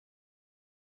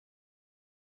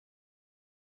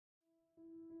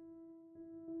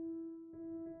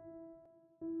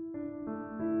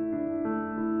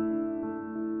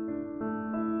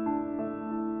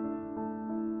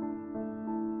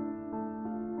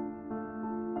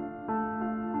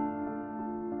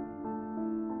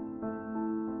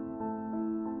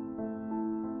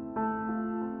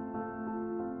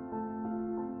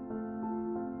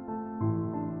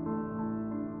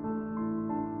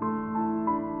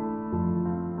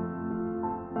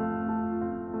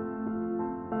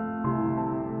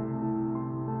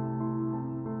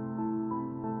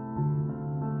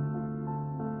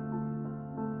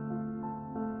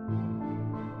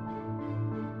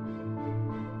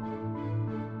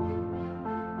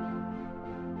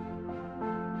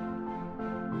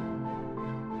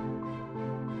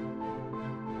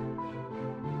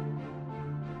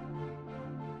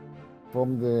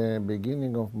From the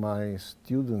beginning of my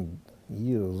student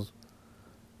years,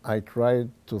 I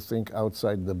tried to think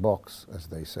outside the box, as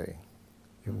they say.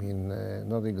 You mean,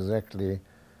 not exactly.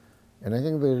 And I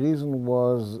think the reason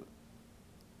was,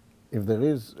 if there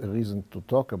is a reason to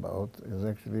talk about, is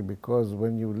actually because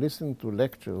when you listen to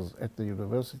lectures at the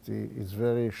university, it's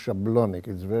very schablonic,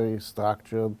 it's very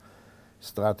structured,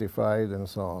 stratified, and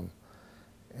so on.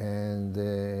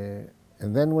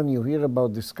 And then when you hear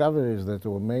about discoveries that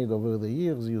were made over the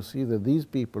years, you see that these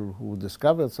people who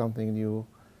discovered something new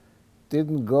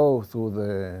didn't go through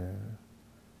the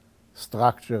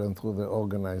structure and through the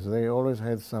organized. They always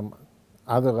had some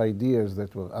other ideas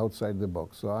that were outside the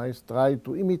box. So I tried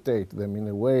to imitate them in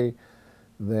a way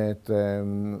that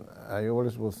I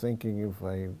always was thinking, if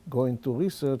I go into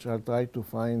research, I'll try to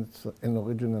find an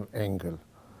original angle.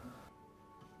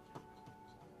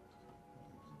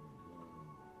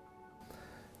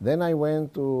 Then I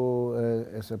went to,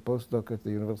 as a postdoc at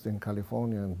the University in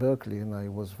California in Berkeley, and I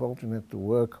was fortunate to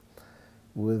work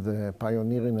with a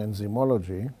pioneer in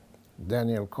enzymology,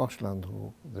 Daniel Koshland,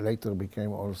 who later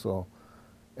became also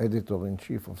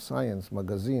editor-in-chief of Science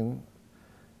magazine.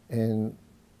 And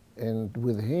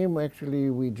with him,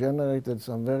 actually, we generated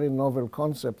some very novel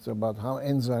concepts about how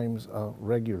enzymes are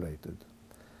regulated.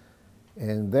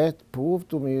 And that proved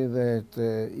to me that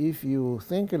if you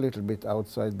think a little bit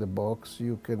outside the box,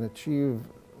 you can achieve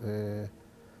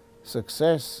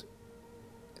success,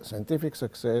 scientific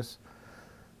success,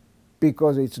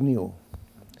 because it's new.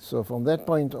 So from that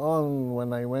point on,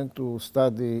 when I went to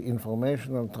study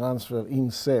informational transfer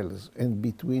in cells and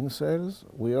between cells,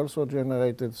 we also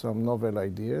generated some novel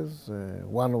ideas.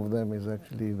 One of them is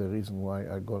actually the reason why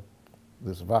I got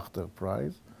this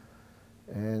Wachter-Prize.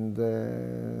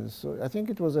 And so I think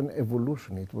it was an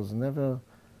evolution. It was never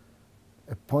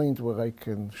a point where I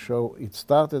can show it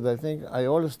started. I think I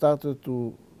always started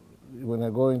to, when I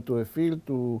go into a field,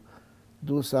 to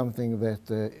do something that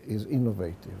is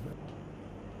innovative.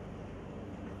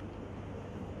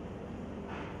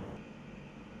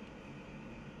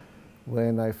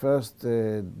 When I first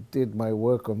did my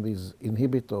work on these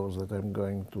inhibitors that I'm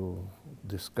going to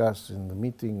discuss in the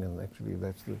meeting, and actually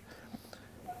that's the,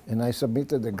 and I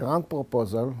submitted a grant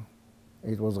proposal.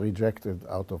 It was rejected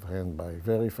out of hand by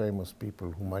very famous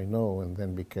people whom I know and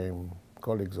then became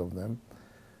colleagues of them,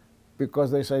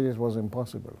 because they said it was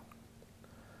impossible.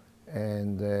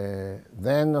 And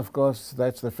then, of course,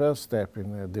 that's the first step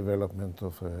in the development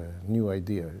of a new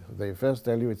idea. They first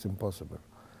tell you it's impossible.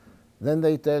 Then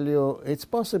they tell you it's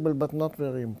possible, but not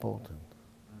very important.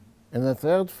 And the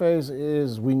third phase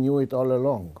is we knew it all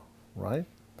along, right?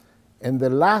 And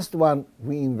the last one,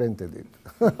 we invented it.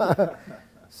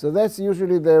 So that's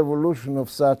usually the evolution of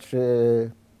such,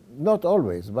 not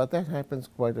always, but that happens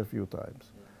quite a few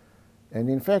times. And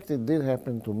in fact, it did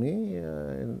happen to me,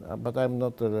 but I'm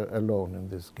not alone in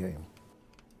this game.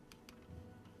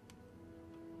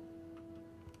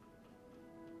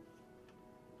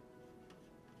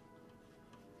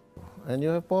 And you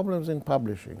have problems in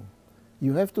publishing.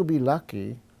 You have to be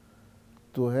lucky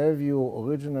to have your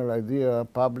original idea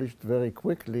published very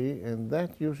quickly, and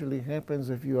that usually happens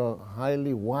if you are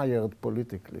highly wired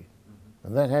politically.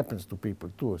 And that happens to people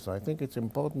too. So I think it's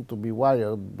important to be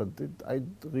wired, but I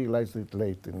realized it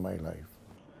late in my life.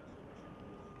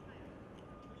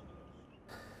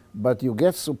 But you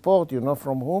get support, you know,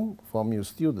 from whom? From your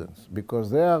students, because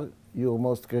they are your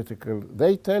most critical.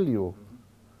 They tell you,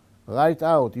 right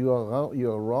out, you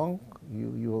are wrong,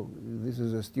 this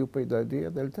is a stupid idea,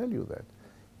 they'll tell you that.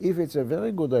 If it's a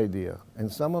very good idea,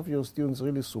 and some of your students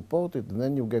really support it,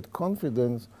 then you get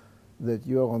confidence that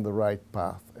you're on the right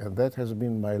path. And that has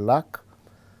been my luck,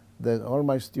 that all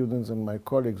my students and my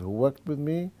colleagues who worked with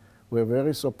me were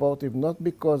very supportive, not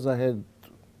because I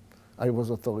was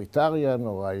authoritarian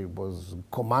or I was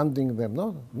commanding them,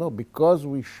 no, because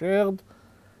we shared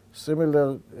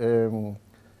similar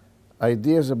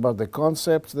ideas about the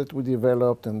concepts that we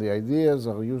developed, and the ideas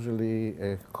are usually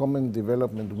a common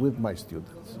development with my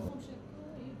students.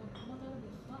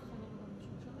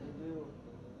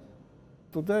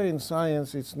 Today in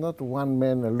science, it's not one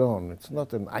man alone. It's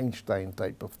not an Einstein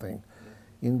type of thing.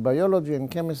 In biology and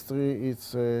chemistry,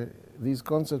 it's, these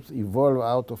concepts evolve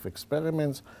out of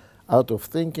experiments, out of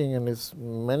thinking, and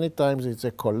many times it's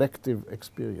a collective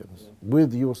experience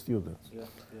with your students.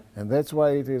 And that's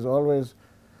why it is always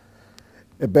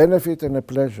a benefit and a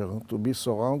pleasure to be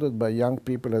surrounded by young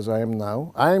people as I am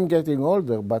now. I am getting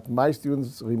older, but my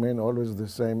students remain always the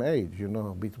same age, you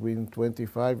know, between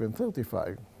 25 and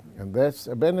 35. And that's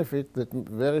a benefit that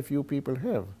very few people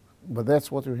have. But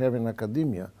that's what we have in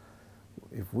academia.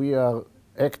 If we are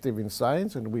active in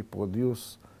science and we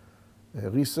produce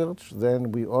research,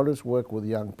 then we always work with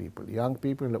young people. Young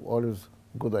people have always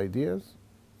good ideas,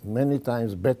 many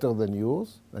times better than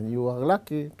yours, and you are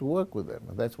lucky to work with them.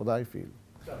 That's what I feel.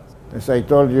 As I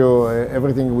told you,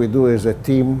 everything we do is a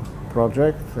team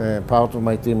project. Part of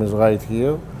my team is right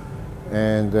here.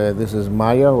 And this is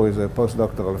Maya, who is a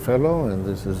postdoctoral fellow, and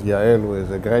this is Yael, who is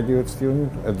a graduate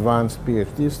student, advanced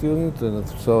PhD student, and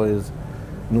so is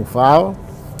Nufar,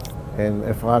 and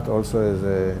Efrat also is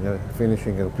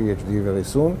finishing her PhD very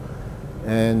soon.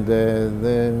 And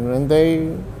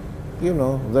they, you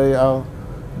know, they are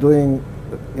doing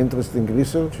interesting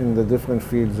research in the different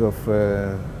fields of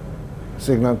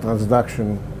signal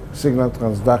transduction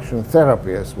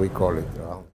therapy, as we call it.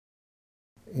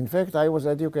 In fact, I was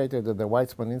educated at the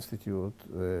Weizmann Institute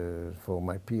for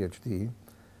my PhD,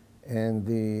 and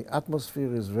the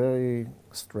atmosphere is very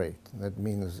straight. That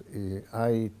means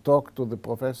I talk to the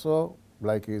professor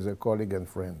like he's a colleague and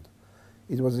friend.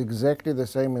 It was exactly the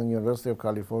same in the University of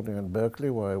California in Berkeley,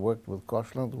 where I worked with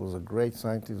Koshland, who was a great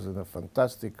scientist and a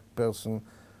fantastic person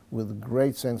with a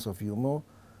great sense of humor.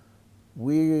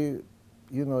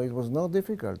 You know, it was no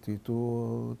difficulty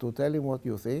to tell him what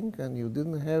you think, and you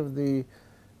didn't have the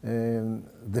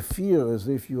fear as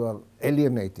if you are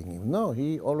alienating him. No,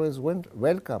 he always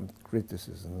welcomed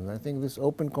criticism. And I think this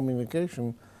open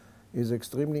communication is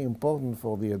extremely important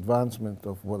for the advancement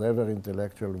of whatever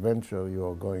intellectual venture you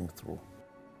are going through.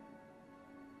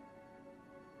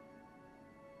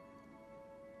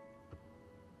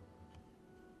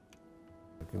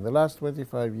 In the last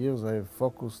 25 years, I have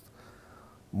focused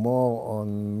more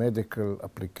on medical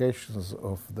applications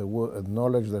of the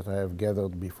knowledge that I have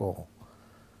gathered before.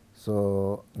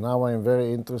 So now I'm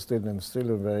very interested and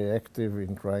still very active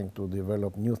in trying to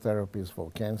develop new therapies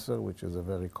for cancer, which is a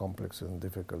very complex and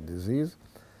difficult disease.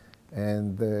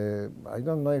 And I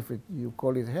don't know if you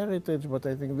call it heritage, but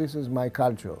I think this is my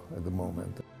culture at the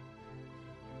moment.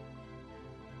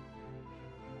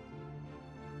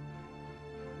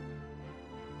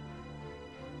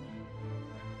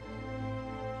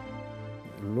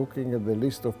 Looking at the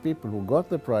list of people who got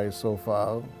the prize so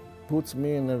far puts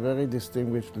me in a very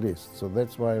distinguished list. So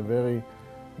that's why I'm very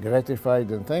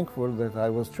gratified and thankful that I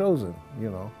was chosen, you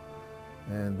know.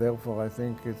 And therefore I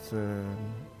think it's,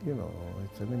 you know,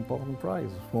 it's an important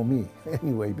prize for me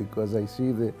anyway, because I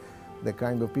see the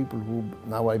kind of people who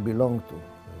now I belong to.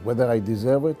 Whether I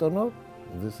deserve it or not,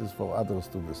 this is for others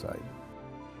to decide.